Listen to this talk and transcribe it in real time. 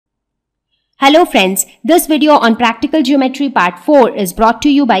Hello friends, this video on Practical Geometry Part 4 is brought to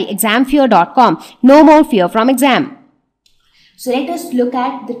you by examfear.com. No more fear from exam. So let us look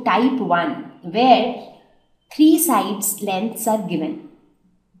at the type 1 where 3 sides lengths are given.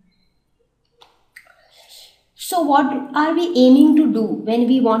 So what are we aiming to do when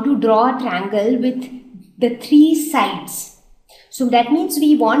we want to draw a triangle with the 3 sides? So that means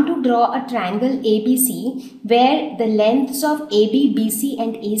we want to draw a triangle ABC where the lengths of AB, BC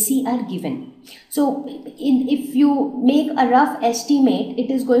and AC are given. So if you make a rough estimate,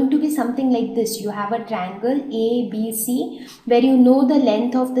 it is going to be something like this. You have a triangle ABC where you know the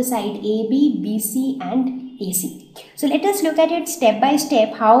length of the side AB, BC and AC. So let us look at it step by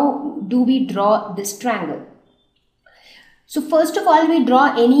step. How do we draw this triangle? So first of all, we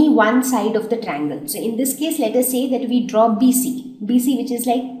draw any one side of the triangle. So in this case, let us say that we draw BC, which is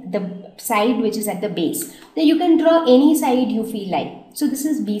like the side which is at the base. Then you can draw any side you feel like. So this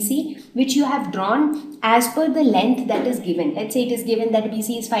is BC, which you have drawn as per the length that is given. Let's say it is given that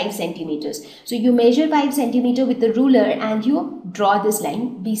BC is 5 centimeters. So you measure 5 centimeters with the ruler and you draw this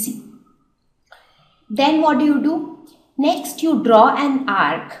line BC. Then what do? Next you draw an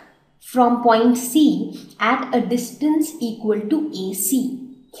arc from point C at a distance equal to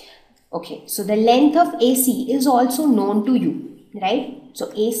AC. Okay, so the length of AC is also known to you, right?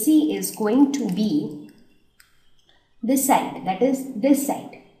 So AC is going to be this side, that is this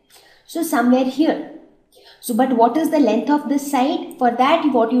side. So somewhere here. So but what is the length of this side? For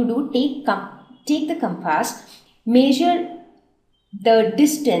that what you do, take the compass, measure the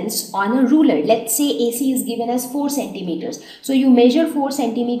distance on a ruler. Let's say AC is given as 4 centimeters. So you measure 4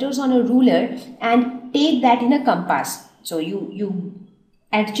 centimeters on a ruler and take that in a compass. So you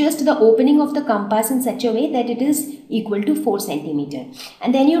adjust the opening of the compass in such a way that it is equal to 4 centimeters.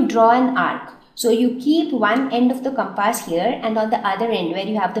 And then you draw an arc. So you keep one end of the compass here and on the other end where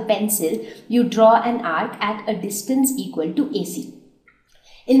you have the pencil, you draw an arc at a distance equal to AC.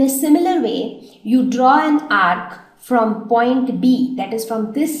 In a similar way, you draw an arc from point B, that is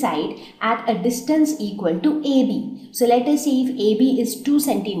from this side, at a distance equal to AB. So let us say if AB is 2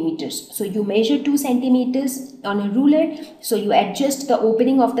 centimeters. So you measure 2 centimeters on a ruler. So you adjust the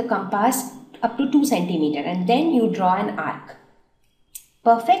opening of the compass up to 2 centimeters and then you draw an arc.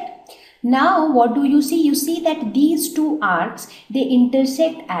 Perfect. Now what do you see? You see that these two arcs, they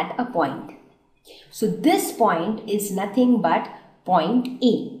intersect at a point. So this point is nothing but point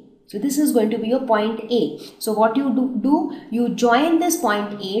A. So this is going to be your point A. So what you do, you join this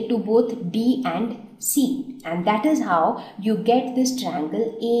point A to both B and C. And that is how you get this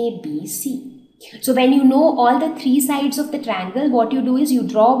triangle ABC. So when you know all the 3 sides of the triangle, what you do is you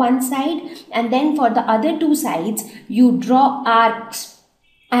draw one side and then for the other 2 sides, you draw arcs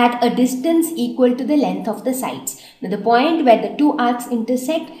at a distance equal to the length of the sides. Now the point where the 2 arcs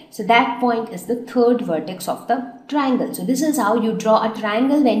intersect, so that point is the 3rd vertex of the triangle. So this is how you draw a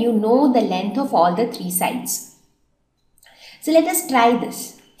triangle when you know the length of all the 3 sides. So let us try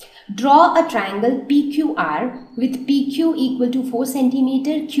this. Draw a triangle PQR with PQ equal to 4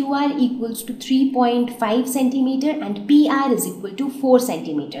 cm, QR equals to 3.5 cm and PR is equal to 4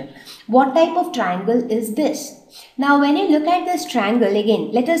 cm. What type of triangle is this? Now when you look at this triangle,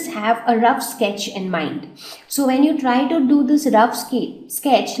 again let us have a rough sketch in mind. So when you try to do this rough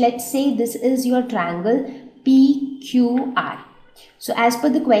sketch, let's say this is your triangle PQR. So as per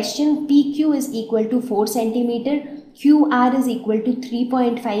the question, PQ is equal to 4 cm, QR is equal to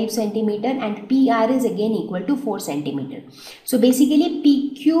 3.5 centimeter and PR is again equal to 4 centimeter. So basically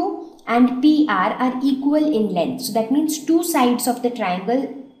PQ and PR are equal in length. So that means 2 sides of the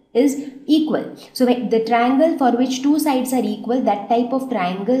triangle is equal. So the triangle for which 2 sides are equal, that type of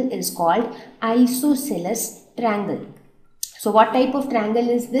triangle is called isosceles triangle. So what type of triangle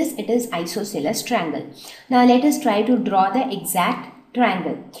is this? It is isosceles triangle. Now let us try to draw the exact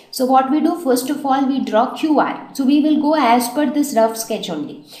triangle. So what we do, first of all we draw QR. So we will go as per this rough sketch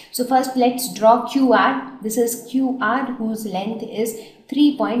only. So first let's draw QR. This is QR whose length is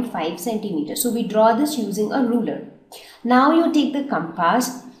 3.5 centimeters. So we draw this using a ruler. Now you take the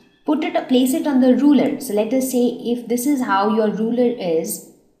compass, place it on the ruler. So let us say if this is how your ruler is.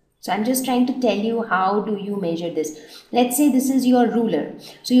 So I'm just trying to tell you how do you measure this. Let's say this is your ruler.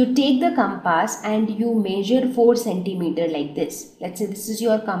 So you take the compass and you measure 4 centimeters like this. Let's say this is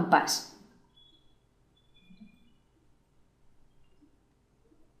your compass.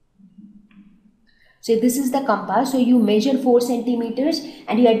 So this is the compass. So you measure 4 centimeters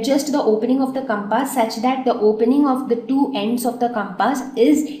and you adjust the opening of the compass such that the opening of the 2 ends of the compass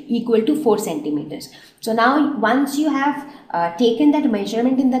is equal to 4 centimeters. So now once you have taken that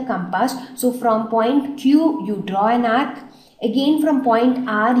measurement in the compass, so from point Q you draw an arc Again from point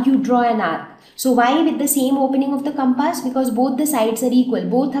R you draw an arc. So why with the same opening of the compass? Because both the sides are equal,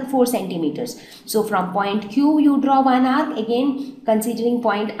 both are 4 centimeters. So from point Q you draw one arc, again considering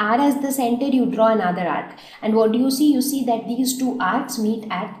point R as the center you draw another arc. And what do you see? You see that these two arcs meet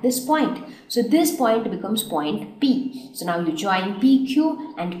at this point. So this point becomes point P. So now you join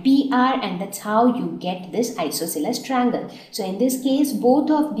PQ and PR, and that's how you get this isosceles triangle. So in this case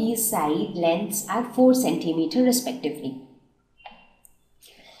both of these side lengths are 4 centimeters respectively.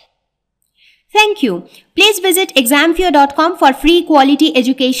 Thank you. Please visit examfear.com for free quality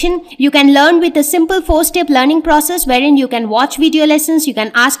education. You can learn with a simple 4-step learning process wherein you can watch video lessons, you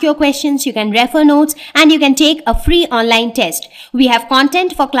can ask your questions, you can refer notes, and you can take a free online test. We have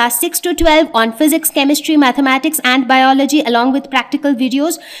content for class 6 to 12 on physics, chemistry, mathematics, and biology along with practical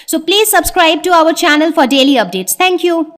videos. So please subscribe to our channel for daily updates. Thank you.